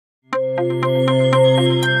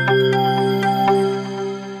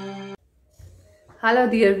Hello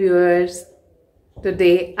dear viewers.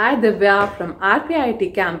 Today I, Divya from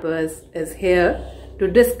RPIIT campus is here to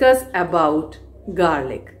discuss about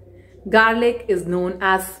garlic. Garlic is known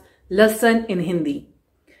as lasan in Hindi.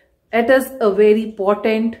 It is a very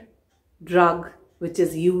potent drug which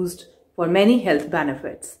is used for many health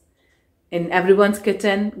benefits. In everyone's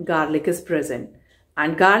kitchen, garlic is present.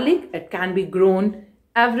 And garlic, it can be grown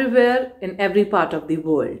everywhere in every part of the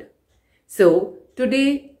world. So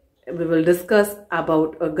today we will discuss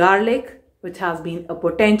about a garlic which has been a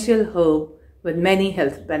potential herb with many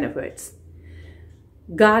health benefits.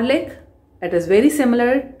 Garlic, it is very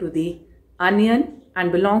similar to the onion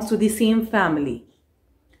and belongs to the same family.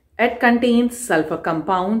 It contains sulfur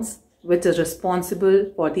compounds which is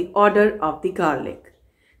responsible for the odor of the garlic.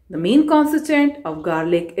 The main constituent of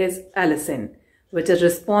garlic is allicin, which is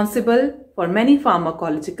responsible for many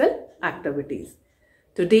pharmacological activities.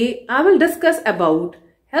 Today I will discuss about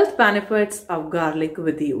health benefits of garlic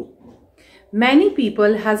with you. Many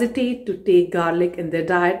people hesitate to take garlic in their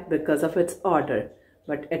diet because of its odor,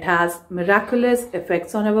 but it has miraculous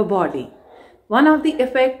effects on our body. One of the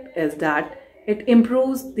effects is that it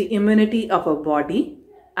improves the immunity of our body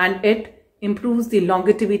and it improves the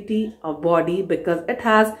longevity of body because it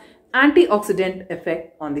has antioxidant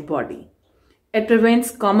effect on the body. It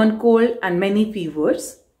prevents common cold and many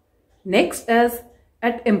fevers. Next is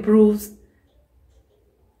it improves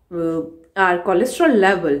our cholesterol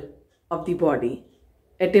level of the body.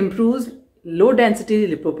 It improves low density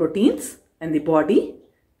lipoproteins in the body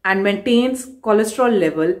and maintains cholesterol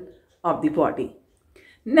level of the body.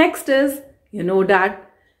 Next is, you know that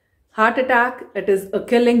heart attack, it is a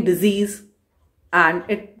killing disease and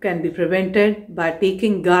it can be prevented by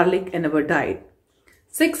taking garlic in our diet.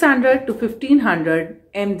 600 to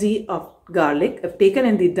 1500 mg of garlic if taken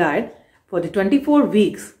in the diet for the 24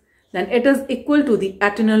 weeks, then it is equal to the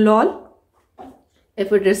atenolol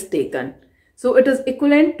if it is taken. So it is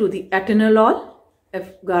equivalent to the atenolol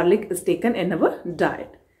if garlic is taken in our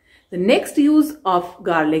diet. The next use of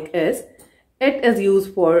garlic is, it is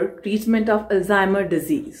used for treatment of Alzheimer's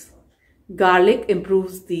disease. Garlic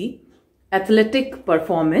improves the athletic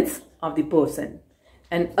performance of the person.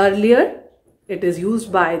 And earlier, it is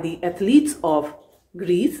used by the athletes of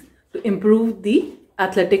Greece to improve the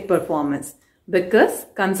athletic performance because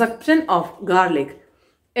consumption of garlic,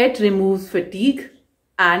 it removes fatigue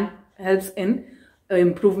and helps in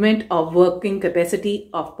improvement of working capacity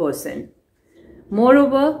of person.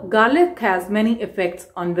 Moreover, garlic has many effects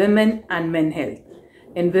on women and men health.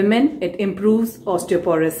 In women, it improves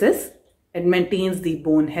osteoporosis, it maintains the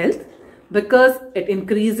bone health because it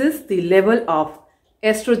increases the level of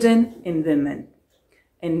estrogen in women.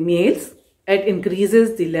 In males, it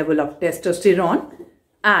increases the level of testosterone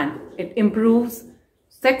and it improves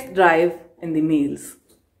sex drive in the males.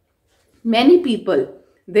 Many people,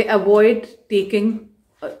 they avoid taking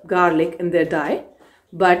garlic in their diet,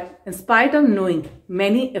 but in spite of knowing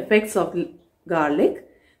many effects of garlic,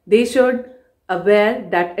 they should aware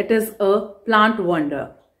that it is a plant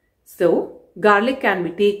wonder. So, garlic can be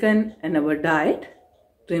taken in our diet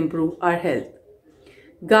to improve our health.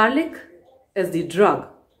 Garlic is the drug,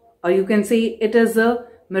 or you can say it is a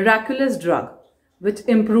miraculous drug which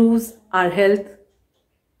improves our health.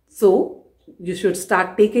 So, you should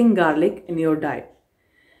start taking garlic in your diet.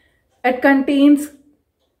 It contains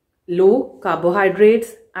low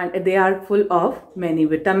carbohydrates and they are full of many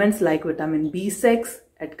vitamins like vitamin B6.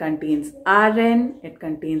 It contains iron, it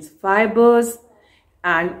contains fibers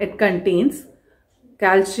and it contains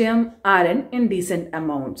calcium, iron in decent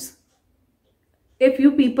amounts. If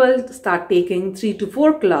you people start taking 3 to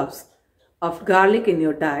 4 cloves of garlic in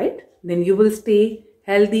your diet, then you will stay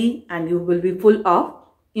healthy and you will be full of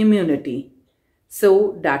immunity.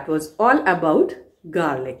 So that was all about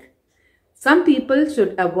garlic. Some people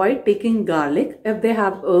should avoid taking garlic if they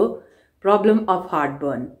have a problem of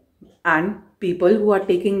heartburn, and people who are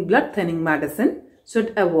taking blood thinning medicine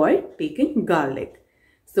should avoid taking garlic.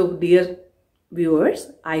 So dear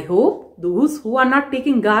viewers, I hope those who are not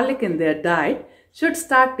taking garlic in their diet should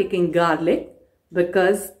start taking garlic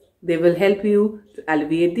because they will help you to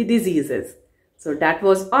alleviate the diseases. So that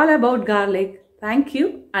was all about garlic. Thank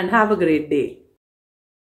you and have a great day.